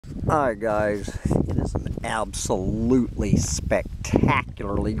Alright guys, it is an absolutely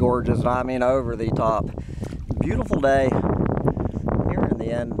spectacularly gorgeous, I mean over the top, beautiful day here in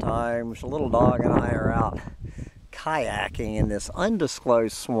the end times. A little dog and I are out kayaking in this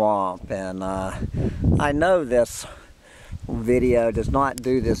undisclosed swamp, and I know this video does not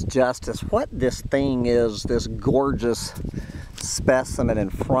do this justice. What this thing is, this gorgeous specimen in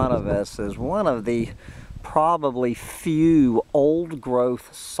front of us, is one of the probably few old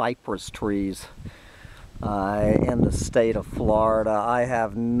growth cypress trees in the state of Florida. I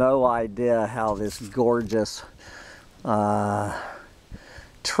have no idea how this gorgeous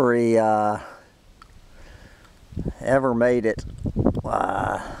tree ever made it.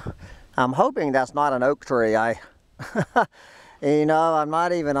 I'm hoping that's not an oak tree. You know, I'm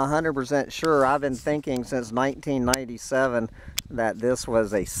not even 100% sure. I've been thinking since 1997 that this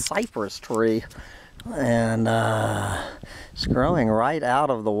was a cypress tree, and it's growing right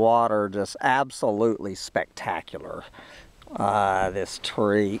out of the water, just absolutely spectacular. This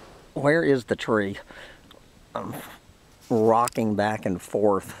tree, where is the tree? I'm rocking back and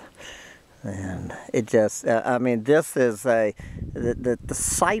forth, and it just, I mean, this is the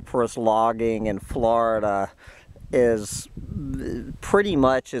cypress logging in Florida is pretty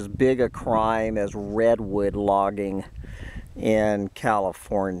much as big a crime as redwood logging in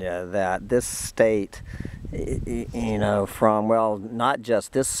California. That this state, you know, from, well, not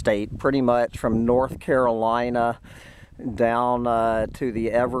just this state, pretty much from North Carolina down to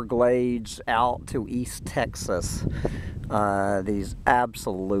the Everglades out to East Texas, these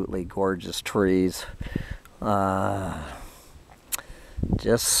absolutely gorgeous trees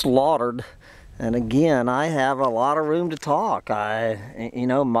just slaughtered. And again, I have a lot of room to talk. You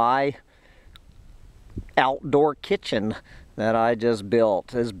know, my outdoor kitchen that I just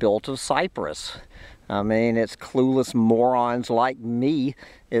built is built of cypress. I mean, it's clueless morons like me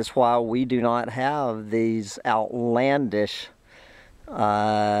is why we do not have these outlandish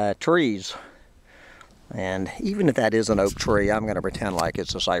trees. And even if that is an oak tree, I'm going to pretend like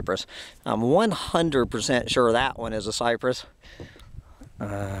it's a cypress. I'm 100% sure that one is a cypress.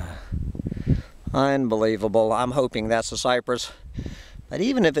 Unbelievable. I'm hoping that's a cypress. But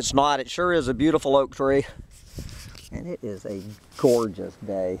even if it's not, it sure is a beautiful oak tree. And it is a gorgeous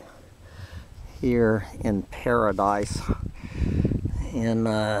day here in paradise in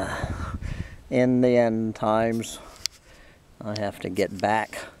the end times. I have to get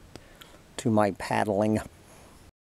back to my paddling.